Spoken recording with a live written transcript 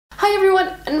Hi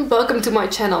everyone and welcome to my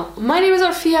channel. My name is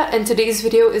Orphea and today's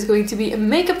video is going to be a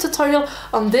makeup tutorial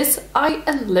on this eye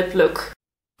and lip look.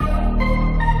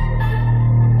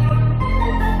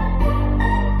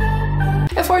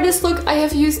 And for this look I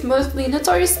have used mostly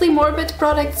Notoriously Morbid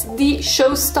products. The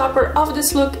showstopper of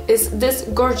this look is this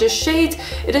gorgeous shade.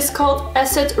 It is called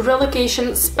Acid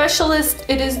Relocation Specialist.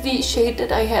 It is the shade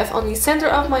that I have on the center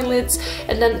of my lids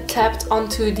and then tapped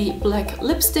onto the black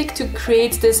lipstick to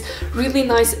create this really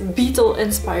nice beetle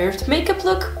inspired makeup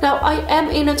look. Now I am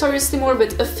a Notoriously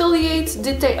Morbid affiliate.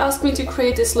 Did they ask me to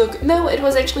create this look? No, it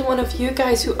was actually one of you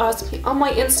guys who asked me on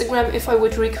my Instagram if I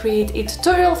would recreate a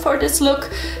tutorial for this look.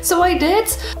 So I did.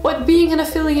 What being an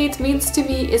affiliate means to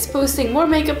me is posting more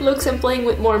makeup looks and playing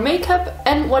with more makeup,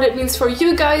 and what it means for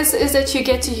you guys is that you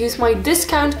get to use my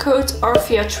discount code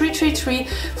Orphea333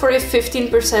 for a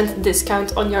 15%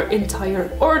 discount on your entire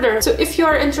order. So if you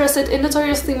are interested in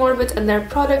Notoriously Morbid and their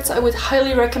products, I would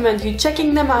highly recommend you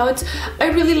checking them out. I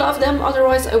really love them,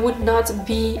 otherwise I would not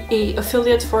be an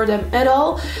affiliate for them at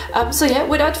all. So yeah,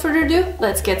 without further ado,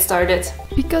 let's get started.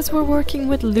 Because we're working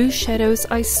with loose shadows,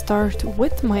 I start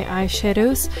with my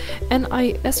eyeshadows and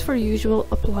I, as per usual,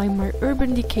 apply my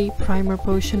Urban Decay primer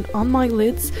potion on my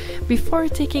lids before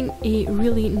taking a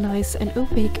really nice and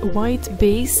opaque white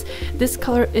base. This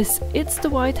color is It's the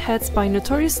White Hats by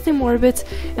Notoriously Morbid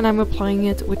and I'm applying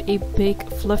it with a big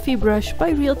fluffy brush by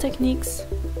Real Techniques.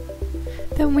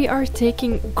 Then we are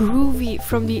taking Groovy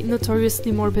from the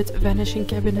Notoriously Morbid Vanishing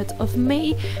Cabinet of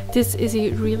May. This is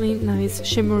a really nice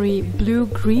shimmery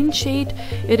blue-green shade.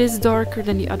 It is darker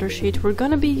than the other shade we're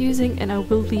gonna be using, and I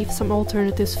will leave some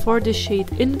alternatives for this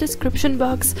shade in the description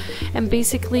box. And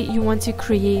basically you want to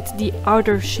create the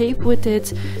outer shape with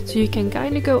it, so you can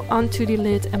kind of go onto the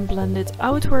lid and blend it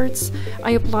outwards.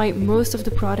 I apply most of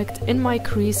the product in my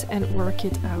crease and work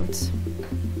it out.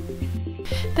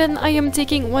 Then I am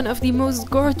taking one of the most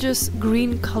gorgeous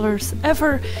green colors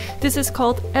ever. This is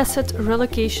called Acid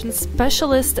Relocation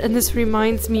Specialist and this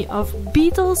reminds me of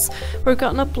beetles. We're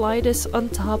gonna apply this on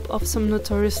top of some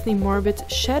Notoriously Morbid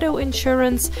Shadow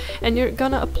Insurance, and you're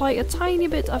gonna apply a tiny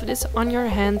bit of this on your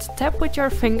hand, tap with your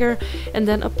finger and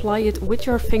then apply it with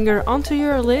your finger onto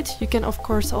your lid. You can of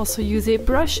course also use a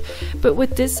brush, but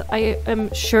with this I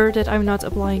am sure that I'm not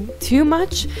applying too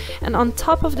much. And on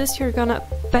top of this you're gonna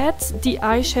pat the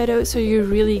eyeshadow so you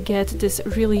really get this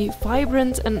really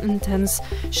vibrant and intense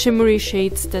shimmery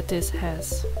shades that this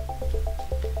has.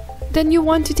 Then you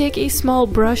want to take a small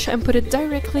brush and put it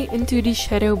directly into the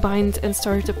shadow bind and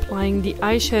start applying the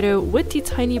eyeshadow with the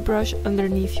tiny brush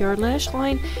underneath your lash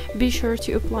line. Be sure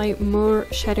to apply more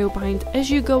shadow bind as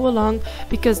you go along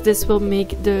because this will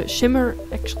make the shimmer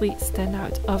actually stand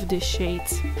out of this shade.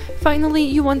 Finally,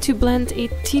 you want to blend a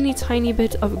teeny tiny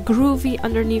bit of Groovy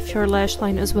underneath your lash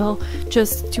line as well,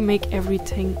 just to make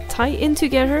everything tie in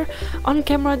together. On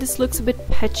camera this looks a bit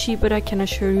patchy, but I can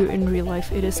assure you in real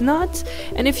life it is not.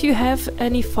 And if you have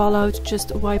any fallout,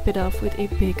 just wipe it off with a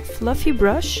big fluffy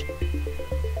brush.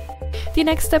 The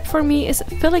next step for me is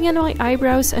filling in my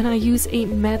eyebrows, and I use a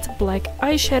matte black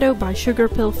eyeshadow by Sugar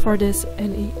Pill for this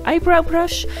and an eyebrow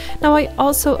brush. Now I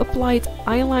also applied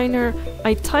eyeliner.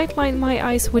 I tightlined my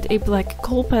eyes with a black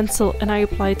kohl pencil and I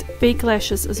applied fake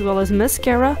lashes as well as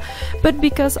mascara, but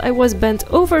because I was bent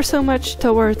over so much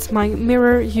towards my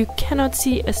mirror you cannot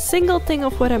see a single thing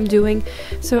of what I'm doing,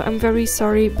 so I'm very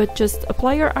sorry, but just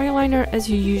apply your eyeliner as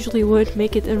you usually would,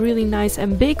 make it a really nice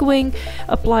and big wing,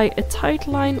 apply a tight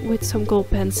line with some gold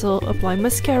pencil, apply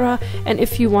mascara, and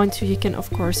if you want to you can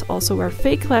of course also wear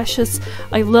fake lashes.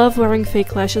 I love wearing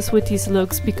fake lashes with these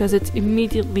looks because it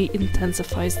immediately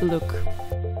intensifies the look.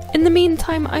 In the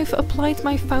meantime, I've applied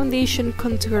my foundation,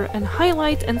 contour and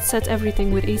highlight and set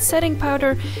everything with a setting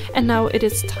powder, and now it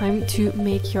is time to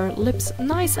make your lips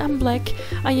nice and black.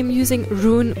 I am using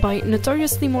Rune by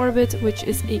Notoriously Morbid, which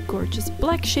is a gorgeous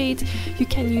black shade. You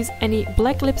can use any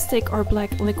black lipstick or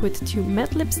black liquid to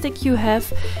matte lipstick you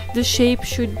have. The shape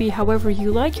should be however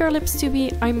you like your lips to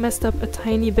be. I messed up a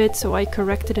tiny bit so I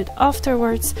corrected it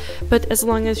afterwards, but as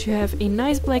long as you have a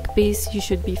nice black base you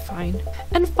should be fine.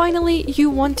 And finally you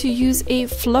want to use a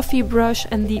fluffy brush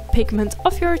and the pigment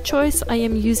of your choice. I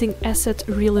am using Acid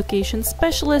Relocation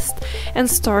Specialist and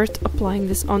start applying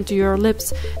this onto your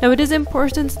lips. Now it is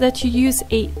important that you use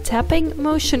a tapping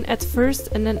motion at first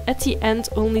and then at the end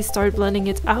only start blending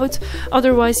it out,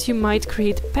 otherwise you might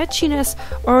create patchiness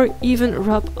or even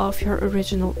rub off your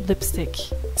original lipstick.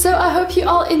 So I hope you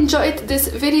all enjoyed this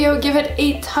video. Give it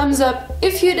a thumbs up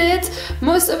if you did.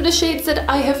 Most of the shades that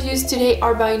I have used today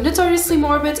are by Notoriously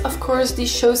Morbid. Of course, the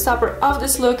showstopper of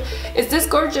this look is this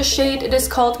gorgeous shade. It is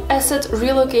called Asset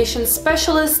Relocation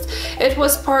Specialist. It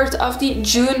was part of the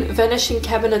June Vanishing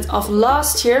Cabinet of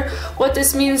last year. What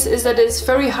this means is that it's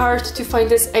very hard to find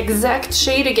this exact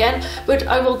shade again, but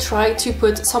I will try to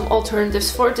put some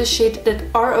alternatives for this shade that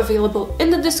are available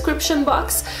in the description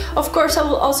box. Of course, I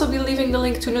will also be leaving the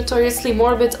link to Notoriously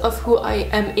Morbid, of who I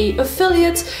am an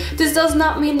affiliate. This does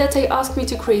not mean that they ask me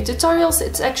to create tutorials.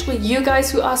 It's actually you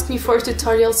guys who ask me for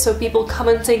tutorials, so people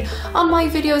commenting on my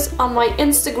videos on my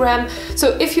Instagram.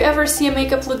 So if you ever see a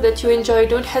makeup look that you enjoy,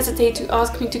 don't hesitate to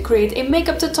ask me to create a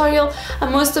makeup tutorial.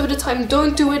 And most of the time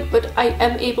don't do it, but I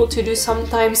am able to do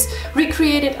sometimes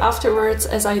recreate it afterwards,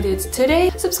 as I did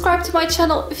today. Subscribe to my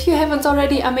channel if you haven't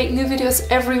already. I make new videos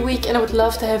every week and I would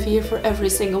love to have you here for every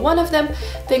single one of them.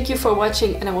 Thank you for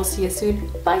watching and I will see you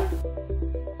soon. Bye!